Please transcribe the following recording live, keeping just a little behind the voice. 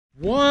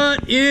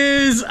What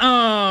is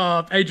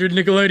up,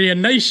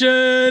 AdjrianNickelodeon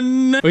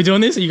Nation? We're doing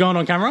this? Are you going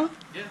on camera?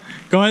 Yeah.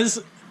 Guys,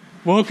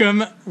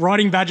 welcome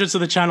riding badger to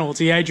the channel. It's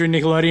the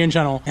AdjrianNickelodeon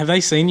channel. Have they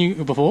seen you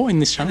before in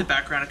this channel? In the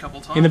background a couple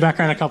of times. In the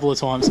background a couple of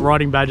times.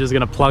 Riding Badger's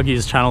gonna plug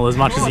his channel as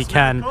much as he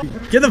can.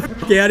 Get the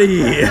f out of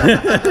here.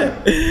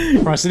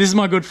 Right, so this is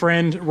my good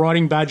friend,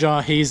 Riding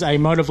Badger. He's a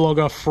motor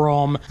vlogger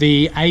from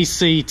the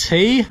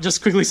ACT.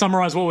 Just quickly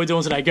summarize what we're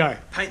doing today. Go.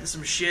 Painting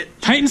some shit.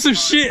 Painting some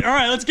shit. All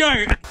right, let's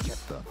go. Get the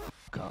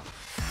fuck up.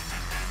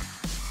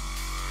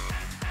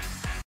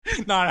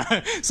 No.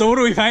 So what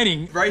are we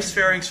painting? Race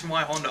fairings for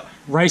my Honda.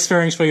 Race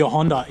fairings for your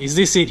Honda. Is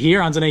this it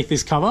here underneath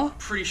this cover?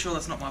 Pretty sure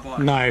that's not my bike.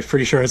 No,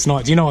 pretty sure it's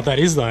not. Do you know what that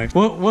is though?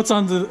 What's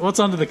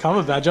under the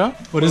cover, Badger?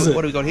 What is it?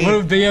 What do we got here?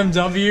 What a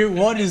BMW.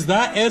 What is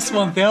that?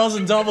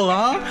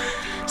 S1000RR.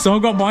 So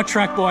I've got my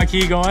track bike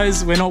here,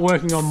 guys. We're not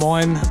working on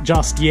mine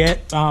just yet.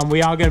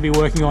 We are going to be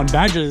working on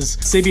Badger's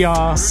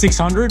CBR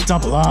 600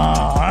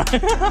 RR.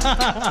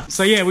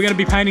 So yeah, we're going to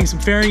be painting some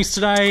fairings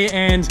today.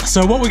 And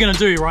so what we're going to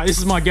do, right, this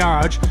is my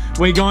garage.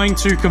 We're going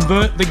to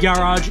convert the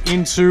garage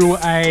into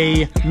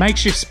a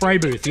makeshift spray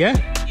booth, yeah?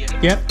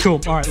 Yeah. Yep,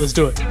 cool. All right, let's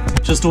do it.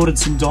 Just ordered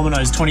some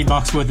Domino's, 20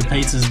 bucks worth of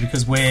pizzas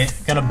because we're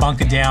going to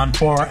bunker down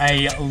for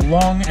a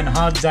long and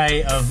hard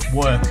day of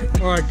work.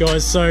 All right,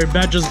 guys, so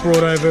Badger's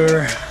brought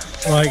over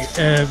like,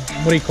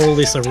 what do you call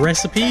this, a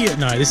recipe?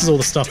 No, this is all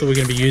the stuff that we're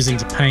going to be using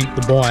to paint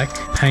the bike.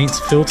 Paints,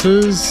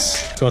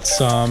 filters, got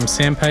some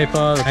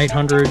sandpaper,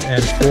 800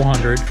 and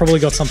 400. Probably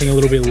got something a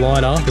little bit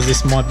lighter because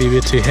this might be a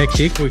bit too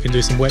hectic. We can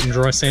do some wet and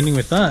dry sanding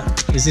with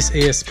that. Is this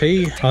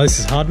ESP? Oh, this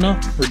is hardener,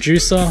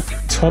 reducer,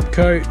 top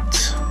coat.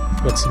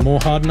 Got some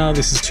more hardener.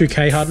 This is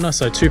 2K hardener,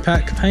 so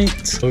 2-pack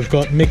paint. We've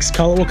got mixed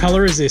color. What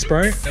color is this,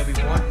 bro? They'll be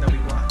white and they'll be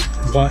black.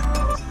 White.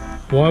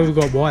 Why have we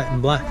got white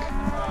and black?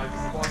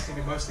 Because the bike's going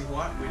to be mostly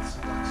white with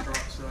some black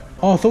stripes. So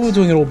Oh, I thought we were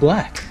doing it all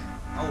black.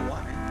 oh,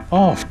 white, man.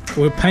 Oh,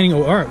 we're painting,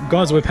 all right,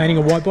 guys, we're painting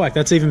a white bike.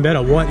 That's even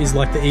better. White is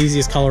like the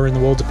easiest color in the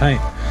world to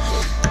paint.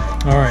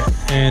 All right,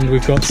 and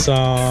we've got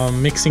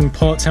some mixing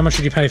pots. How much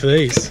did you pay for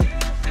these?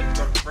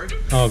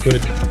 Oh,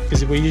 good,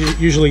 because we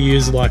usually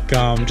use like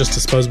just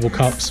disposable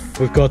cups.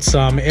 We've got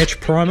some etch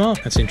primer.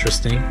 That's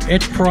interesting.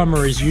 Etch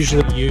primer is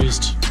usually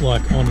used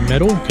like on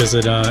metal because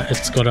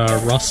it's got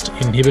rust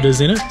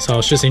inhibitors in it. So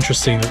it's just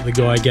interesting that the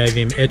guy gave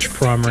him etch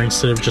primer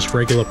instead of just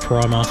regular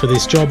primer for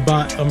this job,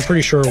 but I'm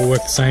pretty sure it'll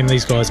work the same.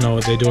 These guys know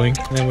what they're doing.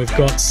 And then we've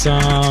got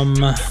some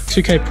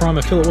 2K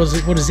primer filler.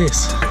 What is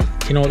this?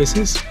 You know what this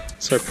is?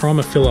 So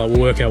primer filler, we'll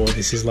work out what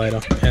this is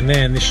later. And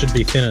then this should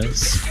be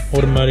thinners.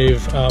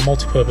 Automotive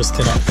multi-purpose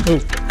thinner.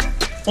 Ooh,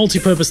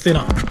 multi-purpose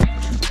thinner.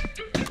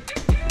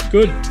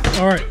 Good.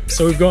 All right,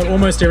 so we've got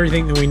almost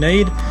everything that we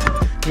need.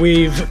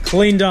 We've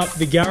cleaned up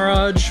the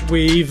garage.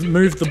 We've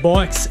moved the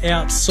bikes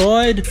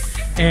outside,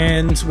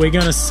 and we're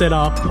going to set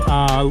up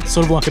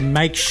sort of like a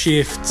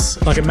makeshift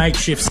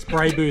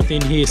spray booth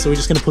in here. So we're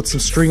just going to put some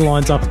string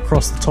lines up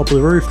across the top of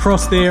the roof.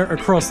 Across there.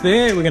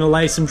 We're going to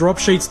lay some drop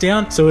sheets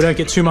down so we don't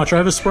get too much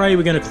overspray.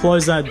 We're going to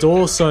close that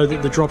door so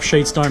that the drop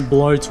sheets don't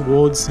blow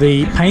towards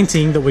the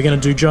painting that we're going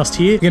to do just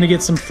here. We're going to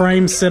get some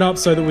frames set up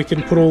so that we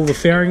can put all the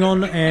fairing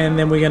on, and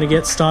then we're going to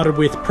get started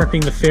with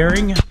prepping the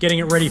fairing, getting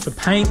it ready for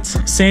paint,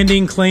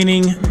 sanding,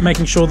 cleaning,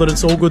 making sure that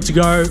it's all good to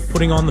go,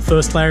 putting on the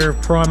first layer of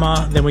primer.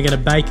 Then we're going to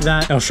bake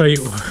that. I'll show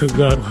you. We've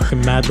got a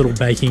mad little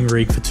baking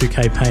rig for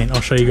 2K paint.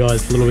 I'll show you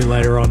guys a little bit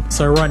later on.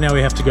 So right now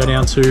we have to go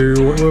down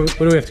to, where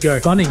do we have to go?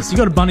 Bunnings. You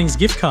got a Bunnings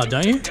gift card,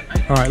 don't you?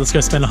 All right, let's go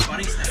spend a...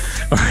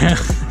 All right.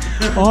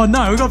 Oh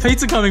no, we got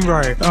pizza coming,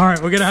 bro. All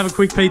right, we're gonna have a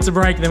quick pizza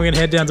break, and then we're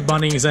gonna head down to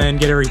Bunnings and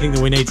get everything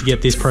that we need to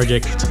get this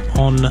project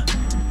on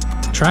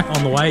track,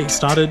 on the way,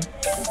 started.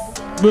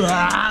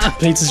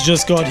 Pizza's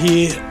just got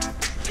here.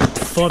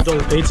 $5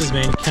 pizzas,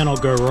 man,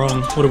 cannot go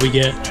wrong. What do we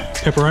get?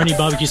 Pepperoni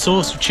barbecue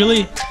sauce with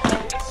chili.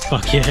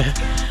 Fuck yeah.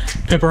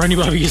 Pepperoni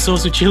barbecue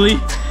sauce with chili.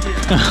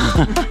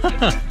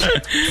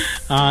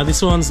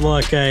 This one's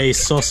like a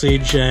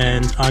sausage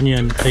and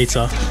onion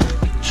pizza.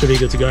 Should be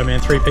good to go, man.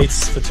 3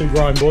 pizzas for 2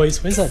 growing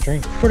boys. Where's that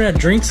drink? Put out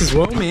drinks as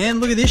well, man.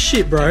 Look at this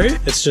shit, bro.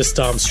 It's just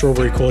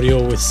strawberry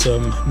cordial with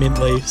some mint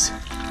leaves.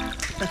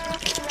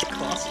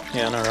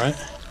 Yeah, I know, right?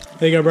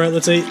 There you go, bro.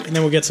 Let's eat, and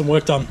then we'll get some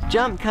work done.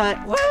 Jump cut.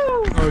 Woo!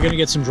 We're going to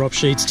get some drop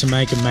sheets to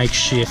make a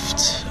makeshift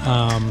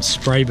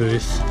spray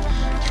booth.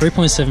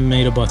 3.7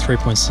 meter by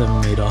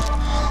 3.7 meter.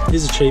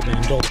 These are cheap,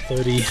 man.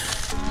 $1.30.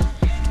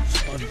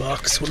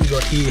 $5. What do we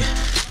got here?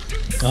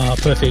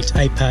 Perfect.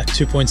 8-pack,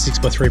 2.6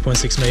 by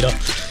 3.6 meter.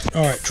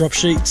 All right, drop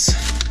sheets.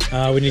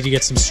 We need to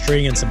get some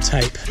string and some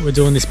tape. We're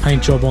doing this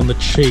paint job on the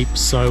cheap,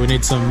 so we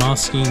need some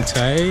masking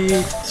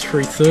tape.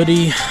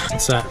 330.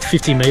 What's that?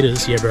 50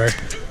 meters. Yeah, bro.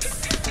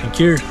 Thank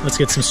you. Let's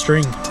get some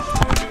string.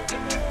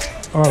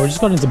 All right, we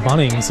just got into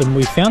Bunnings and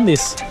we found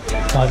this.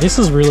 This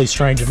is really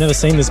strange. I've never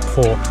seen this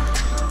before.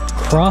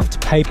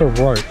 Craft paper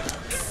rope.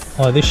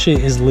 Oh, this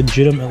shit is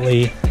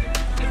legitimately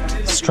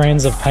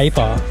strands of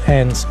paper.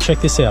 And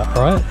check this out,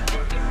 right?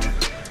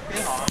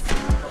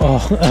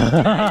 Oh,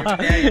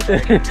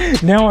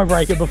 now I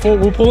break it. Before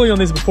we were pulling on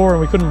this before and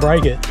we couldn't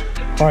break it.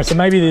 All right, so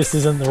maybe this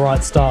isn't the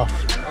right stuff.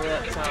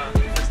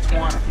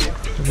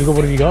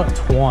 What have you got?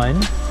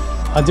 Twine.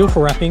 Ideal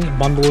for wrapping,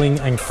 bundling,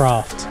 and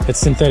craft. It's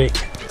synthetic.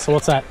 So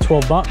what's that?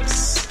 12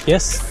 bucks?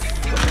 Yes?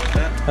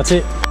 That's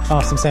it. Oh,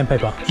 some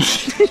sandpaper.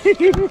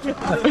 Fucking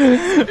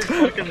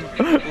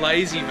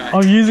lazy, mate.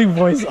 I'm using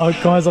voice,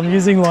 guys, I'm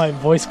using like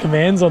voice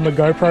commands on the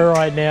GoPro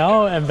right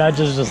now, and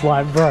Badger's just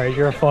like, bro,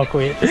 you're a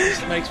fuckwit.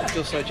 This makes me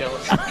feel so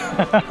jealous.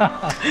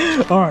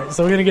 Alright,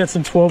 so we're gonna get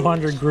some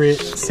 1200 grit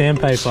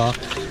sandpaper.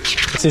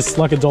 It's just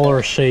like $1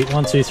 a sheet.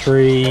 1, 2,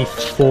 3,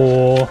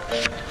 4.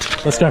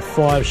 Let's go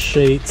 5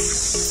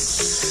 sheets.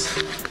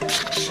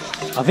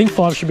 I think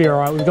 5 should be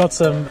alright. We've got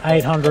some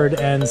 800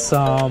 and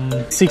some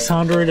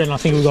 600, and I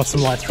think we've got some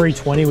like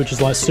 320, which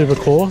is like super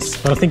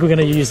coarse. But I think we're going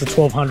to use the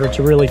 1200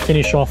 to really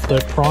finish off the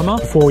primer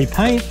before we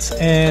paint.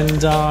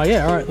 And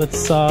yeah, alright,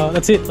 that's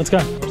it. Let's go.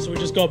 So we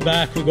just got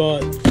back. We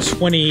got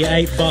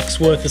 28 bucks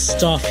worth of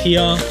stuff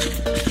here.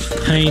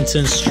 Paint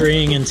and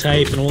string and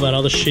tape and all that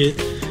other shit.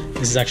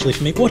 This is actually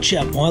for me. Watch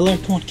out, Milo.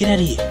 Come on, get out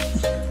of here.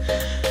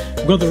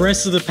 We've got the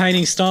rest of the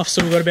painting stuff,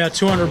 so we've got about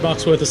 200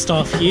 bucks worth of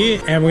stuff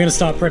here, and we're going to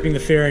start prepping the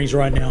fairings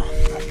right now.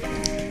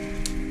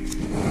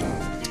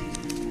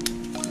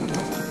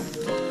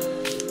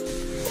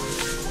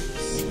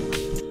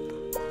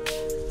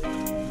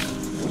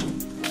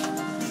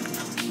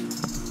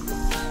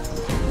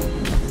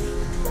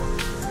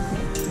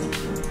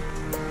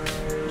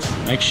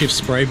 Makeshift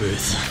spray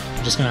booth.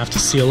 I'm just going to have to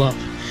seal up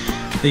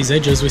these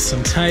edges with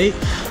some tape.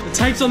 The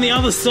tape's on the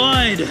other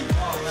side.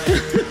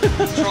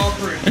 Trial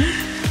proof.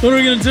 What are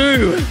we gonna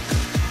do?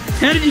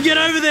 How did you get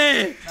over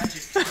there?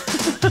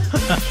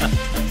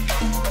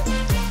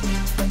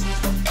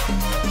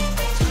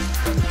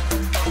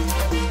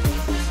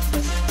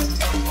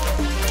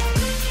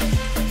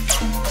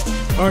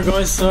 Alright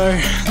guys, so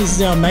this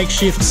is our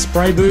makeshift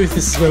spray booth.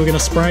 This is where we're going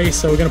to spray.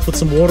 So we're going to put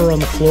some water on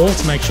the floor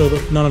to make sure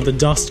that none of the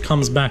dust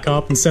comes back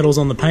up and settles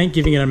on the paint,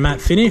 giving it a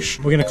matte finish.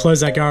 We're going to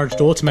close that garage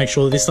door to make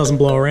sure that this doesn't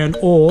blow around,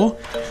 or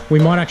we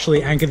might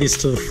actually anchor this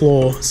to the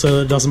floor so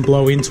that it doesn't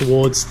blow in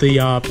towards the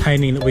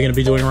painting that we're going to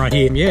be doing right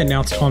here. Yeah,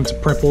 now it's time to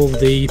prep all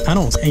the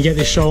panels and get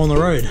this show on the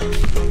road.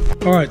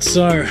 Alright,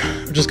 so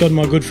I've just got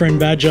my good friend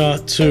Badger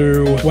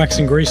to wax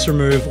and grease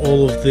remove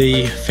all of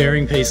the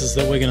fairing pieces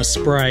that we're going to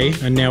spray,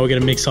 and now we're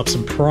going to mix up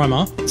some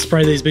primer.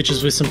 Spray these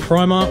bitches with some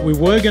primer. We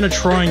were going to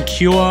try and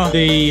cure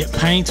the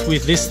paint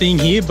with this thing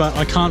here, but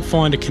I can't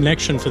find a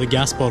connection for the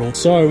gas bottle.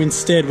 So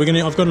instead,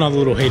 I've got another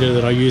little heater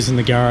that I use in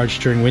the garage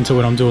during winter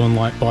when I'm doing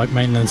like bike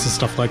maintenance and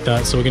stuff like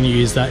that. So we're going to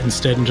use that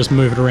instead and just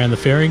move it around the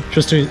fairing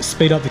just to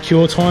speed up the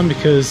cure time,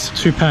 because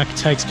 2-pack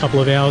takes a couple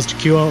of hours to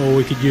cure, or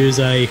we could use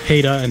a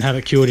heater and have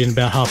it cured in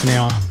about half an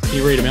hour. Can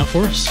you read them out for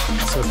us?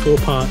 So 4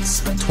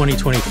 parts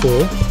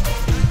 2024.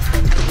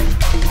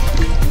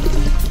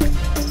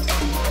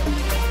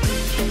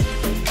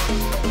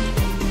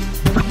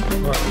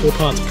 Alright, 4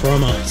 parts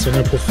primer, so I'm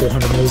going to put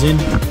 400 mils in.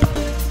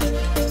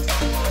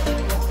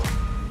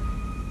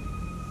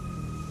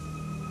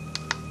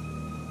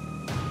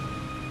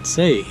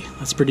 See,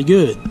 that's pretty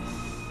good.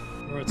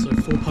 Alright, so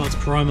 4 parts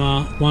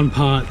primer, 1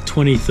 part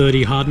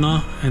 20-30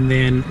 hardener, and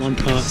then 1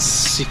 part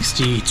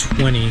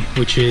 60-20,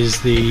 which is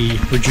the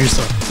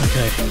reducer.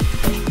 Okay.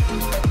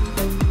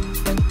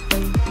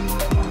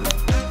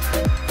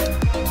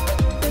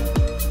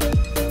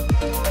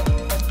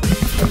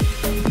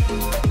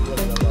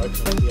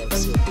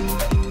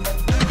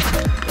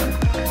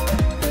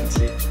 That's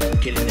it.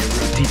 Get in there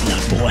real deep,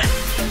 that boy.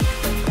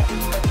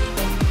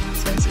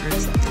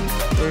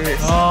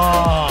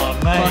 Oh,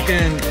 mate.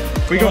 Fucking,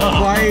 we got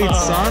played,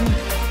 son.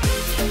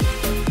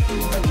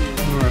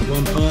 Alright,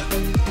 1 part.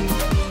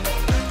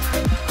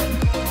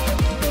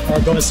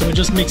 Alright guys, so we're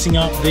just mixing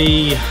up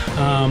the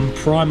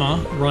primer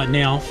right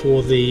now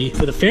for the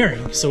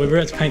fairing. So we're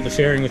about to paint the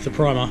fairing with the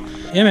primer.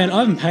 Yeah man, I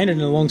haven't painted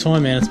in a long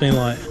time, man. It's been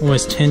like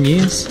almost 10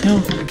 years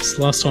now. It's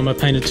the last time I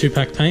painted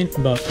 2-pack paint,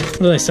 but what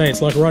do they say?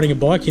 It's like riding a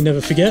bike, you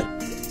never forget.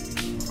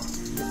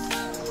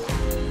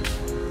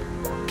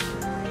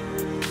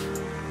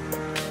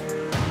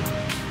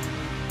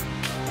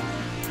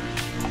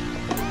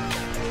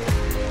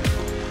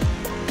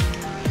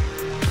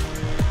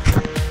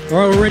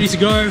 Alright, we're ready to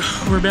go.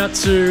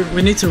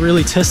 We need to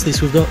really test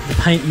this. We've got the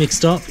paint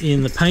mixed up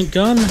in the paint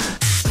gun.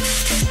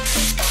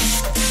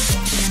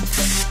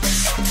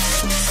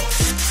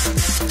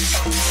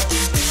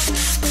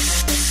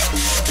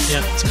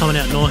 Yeah, it's coming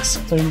out nice.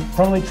 So you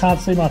probably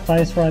can't see my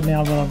face right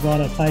now, but I've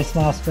got a face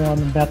mask on.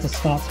 I'm about to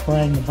start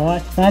spraying the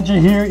bike. Badger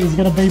here is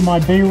going to be my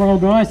B-roll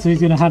guy, so he's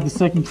going to have the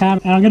second cam.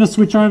 And I'm going to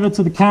switch over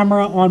to the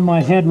camera on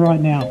my head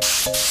right now.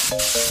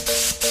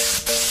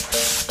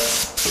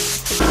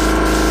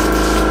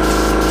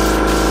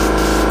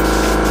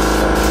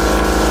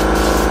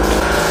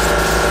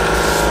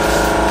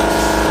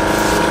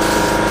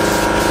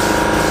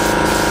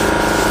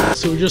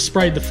 So we just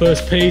sprayed the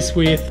first piece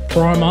with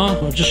primer.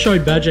 I've just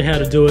showed Badger how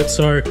to do it.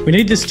 So we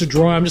need this to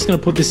dry. I'm just going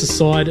to put this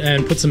aside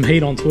and put some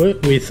heat onto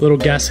it with a little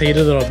gas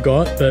heater that I've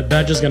got. But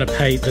Badger's going to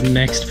paint the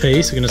next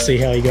piece. We're going to see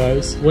how he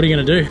goes. What are you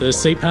going to do? The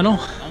seat panel?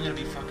 I'm gonna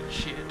be fucking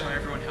shit. Tell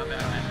everyone how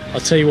bad I am. I'll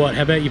tell you what,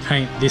 how about you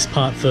paint this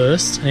part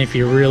first, and if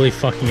you're really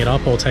fucking it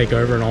up, I'll take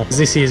over and because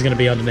this here is going to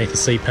be underneath the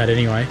seat pad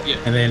anyway. Yeah.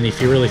 And then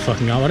if you're really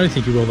fucking up, I don't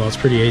think you will though, it's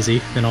pretty easy,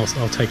 then I'll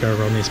take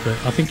over on this, but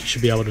I think you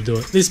should be able to do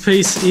it. This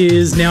piece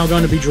is now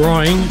going to be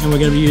drying, and we're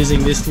going to be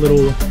using this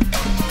little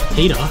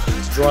heater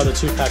to dry the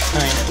 2-pack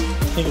paint.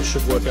 I think it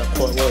should work out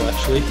quite well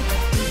actually.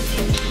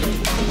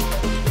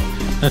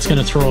 That's going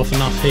to throw off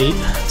enough heat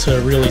to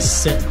really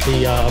set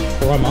the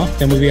primer.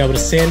 Then we'll be able to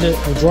sand it,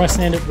 we'll dry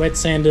sand it, wet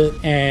sand it,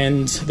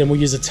 and then we'll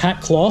use a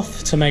tack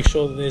cloth to make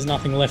sure that there's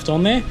nothing left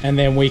on there. And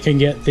then we can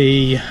get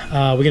the,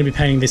 we're going to be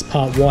painting this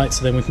part white,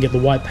 so then we can get the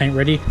white paint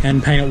ready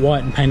and paint it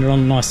white and paint it on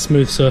a nice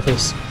smooth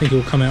surface. I think it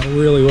will come out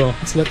really well.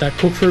 Let's let that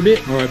cook for a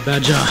bit. All right,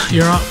 Badger,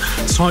 you're up.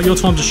 It's time, your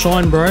time to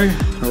shine, bro.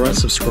 All right,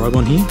 subscribe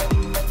on here.